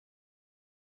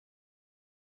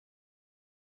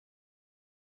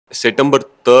September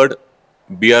 3rd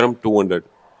BRM 200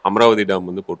 Amaravathi dam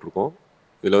வந்து போட்டிருக்கோம்.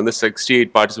 இதில் வந்து 68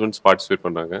 பார்ட்டிசிபென்ட்ஸ் பார்ட்டிசிபேட்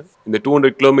பண்ணுறாங்க. இந்த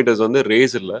 200 கிலோமீட்டர்ஸ் வந்து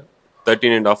ரேஸ் இல்லை,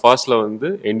 13.5 ஹவர்ஸில் வந்து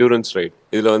எண்டூரன்ஸ் ரைட்.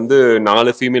 இதில் வந்து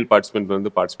 4 ஃபீமேல் பார்ட்டிசிபென்ட்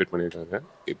வந்து பார்ட்டிசிபேட் பண்ணியிருக்காங்க.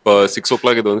 இப்போ 6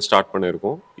 o'clock இது வந்து ஸ்டார்ட்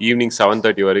பண்ணியிருக்கோம். ஈவினிங்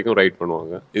 7:30 வரைக்கும் ரைட்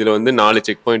பண்ணுவாங்க. இதில் வந்து 4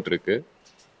 செக் பாயிண்ட் இருக்குது.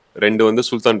 2 வந்து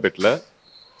சுல்தான்பேட்டில்,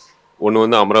 1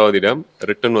 வந்து அமராவதி டேம்,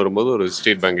 ரிட்டர்ன் வரும்போது ஒரு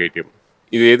ஸ்டேட் பேங்க் ஏடிஎம்.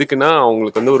 இது எதுக்குன்னா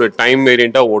அவங்களுக்கு வந்து ஒரு டைம்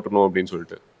வேரியண்ட்டாக ஓட்டணும் அப்படின்னு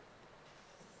சொல்லிட்டு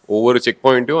ஒவ்வொரு செக்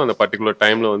பாயிண்ட்டும் அந்த பர்டிகுலர்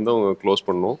டைமில் வந்து அவங்க க்ளோஸ்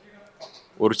பண்ணணும்.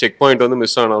 ஒரு செக் பாயிண்ட் வந்து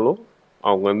மிஸ் ஆனாலும்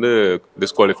அவங்க வந்து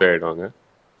டிஸ்குவாலிஃபை ஆகிடுவாங்க.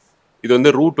 இது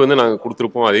வந்து ரூட் வந்து நாங்கள்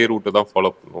கொடுத்துருப்போம், அதே ரூட்டை தான்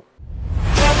ஃபாலோ பண்ணுவோம்.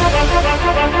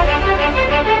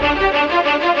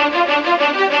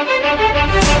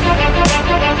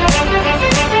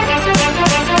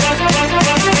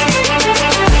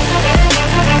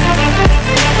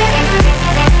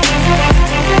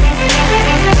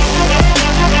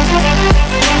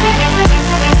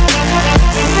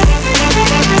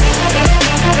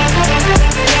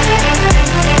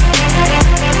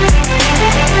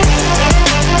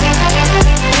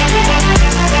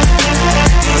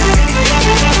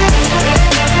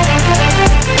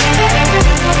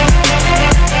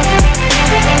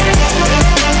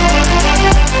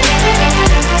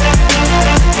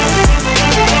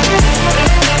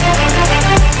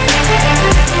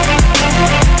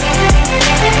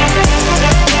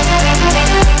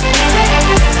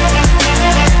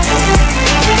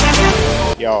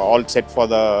 Yeah, all set for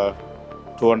the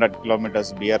 200 kilometers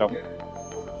BRM.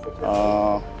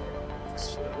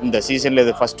 In the season,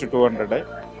 the first 200.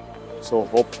 So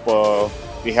hope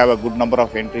we have a good number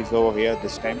of entries over here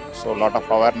this time. So a lot of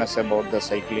awareness about the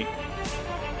cycling.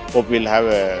 Hope we'll have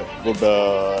a good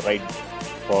ride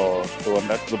for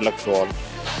 200. Good luck to all.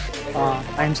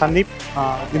 I'm Sandeep.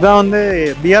 இதான் வந்து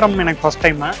BRM எனக்கு first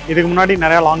time. இதுக்கு முன்னாடி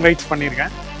நிறையா long rides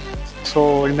பண்ணியிருக்கேன். So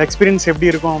இந்த experience எப்படி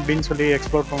இருக்கும் அப்படின்னு சொல்லி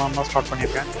எக்ஸ்ப்ளோர் பண்ணலாம் தான் ஸ்டார்ட்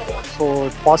பண்ணியிருக்கேன். ஸோ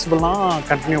பாசிபிள்னா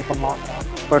கண்டினியூ பண்ணலாம்.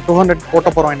 இப்போ 200 போட்ட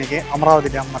போகிறோம் இன்றைக்கி. அமராவதி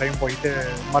டேம் வரையும் போயிட்டு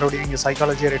மறுபடியும் இங்கே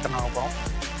சைக்காலஜியை ரிட்டர்ன் ஆக போகிறோம்.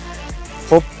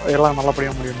 ஹோப் எல்லாம்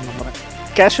நல்லபடியாக முடியும்னு நம்புகிறேன்.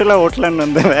 கேஷுவலாக ஓட்டலான்னு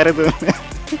வந்து வேறு எதுவும்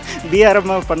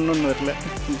பிஆர்எம்மாக பண்ணணுன்னு வரல,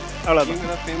 அவ்வளோதான்.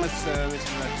 ஃபேமஸ்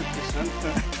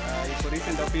இப்போ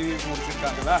ரீசெண்டாக PV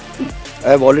முடிச்சிருக்காங்களா?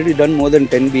 I have already done more than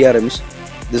 10 BRMs.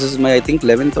 This is my, I think,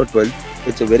 11th or 12th.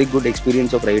 It's a very good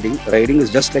experience of riding. Riding is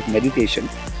just like meditation.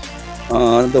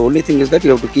 The only thing is that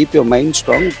you have to keep your mind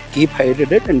strong, keep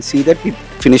hydrated and see that we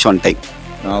finish on time.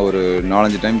 நான் ஒரு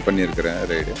 4-5 time பண்ணியிருக்கிறேன்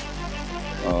ride.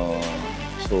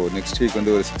 So next week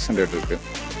வந்து ஒரு 600 இருக்குது.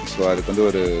 So அதுக்கு வந்து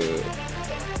ஒரு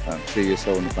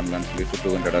ப்ரீவியஸாக ஒன்று பண்ணலான்னு சொல்லிட்டு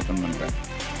 200 அட்டன் பண்ணுறேன்.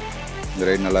 இந்த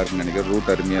ரைடு நல்லா இருக்குன்னு நினைக்கிறேன்.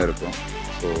 ரூட் அருமையாக இருக்கும்.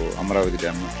 ஸோ அமராவதி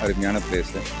டேம் அருமையான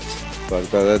பிளேஸு. ஸோ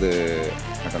அதுக்காக அது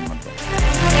அட்டன் பண்ணுறோம்.